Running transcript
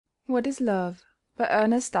What is Love? By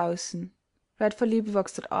Ernest Dowson.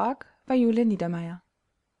 LibriVox.org.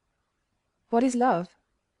 What is love?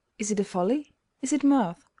 Is it a folly? Is it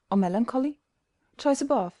mirth, or melancholy? Choice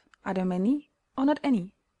above, are there many, or not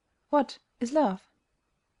any? What is love?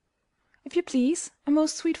 If you please, a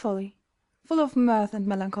most sweet folly, full of mirth and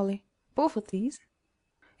melancholy, both of these.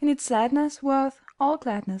 In its sadness worth all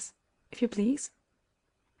gladness, if you please.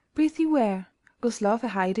 Prithee where goes Love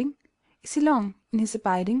a-hiding? Is he long in his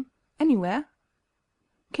abiding anywhere?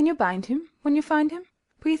 Can you bind him when you find him?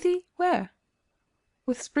 Prithee where?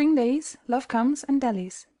 With spring days Love comes and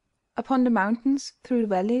dallies. Upon the mountains, through the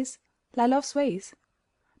valleys, lie Love's ways.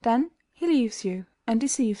 Then he leaves you and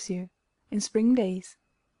deceives you in spring days.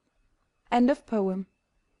 End of poem.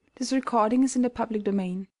 This recording is in the public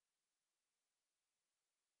domain.